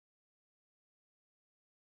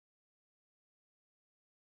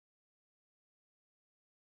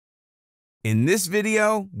In this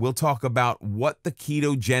video, we'll talk about what the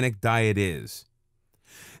ketogenic diet is.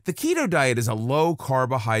 The keto diet is a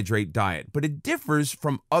low-carbohydrate diet, but it differs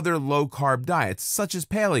from other low-carb diets, such as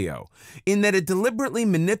paleo, in that it deliberately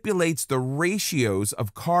manipulates the ratios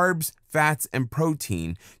of carbs, fats, and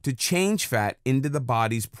protein to change fat into the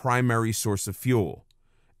body's primary source of fuel.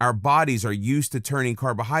 Our bodies are used to turning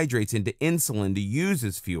carbohydrates into insulin to use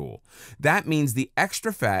as fuel. That means the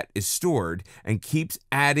extra fat is stored and keeps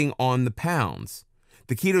adding on the pounds.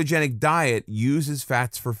 The ketogenic diet uses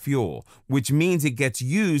fats for fuel, which means it gets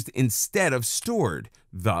used instead of stored.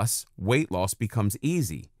 Thus, weight loss becomes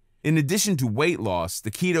easy. In addition to weight loss, the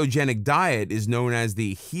ketogenic diet is known as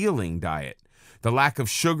the healing diet. The lack of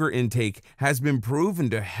sugar intake has been proven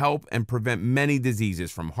to help and prevent many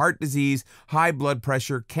diseases, from heart disease, high blood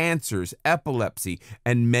pressure, cancers, epilepsy,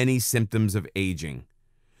 and many symptoms of aging.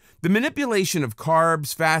 The manipulation of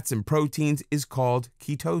carbs, fats, and proteins is called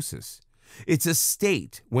ketosis. It's a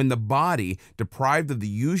state when the body, deprived of the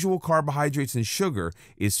usual carbohydrates and sugar,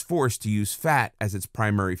 is forced to use fat as its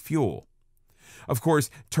primary fuel. Of course,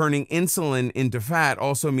 turning insulin into fat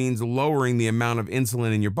also means lowering the amount of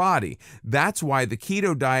insulin in your body. That's why the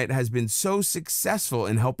keto diet has been so successful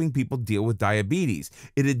in helping people deal with diabetes.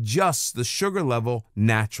 It adjusts the sugar level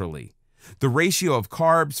naturally. The ratio of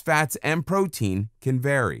carbs, fats, and protein can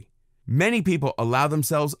vary. Many people allow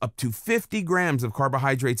themselves up to 50 grams of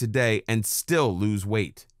carbohydrates a day and still lose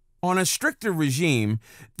weight. On a stricter regime,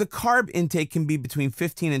 the carb intake can be between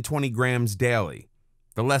 15 and 20 grams daily.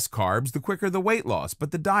 The less carbs, the quicker the weight loss,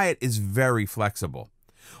 but the diet is very flexible.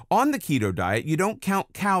 On the keto diet, you don't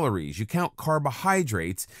count calories, you count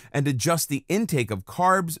carbohydrates and adjust the intake of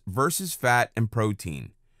carbs versus fat and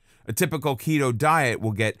protein. A typical keto diet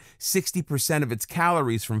will get 60% of its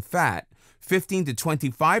calories from fat, 15 to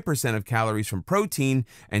 25% of calories from protein,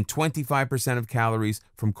 and 25% of calories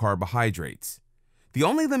from carbohydrates. The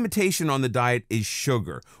only limitation on the diet is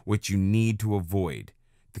sugar, which you need to avoid.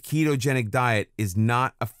 The ketogenic diet is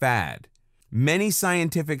not a fad. Many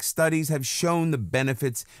scientific studies have shown the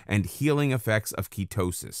benefits and healing effects of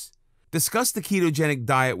ketosis. Discuss the ketogenic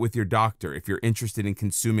diet with your doctor if you're interested in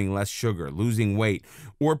consuming less sugar, losing weight,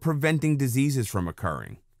 or preventing diseases from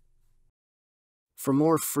occurring. For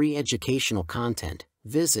more free educational content,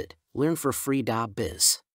 visit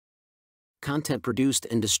learnforfree.biz. Content produced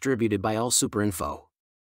and distributed by AllSuperInfo.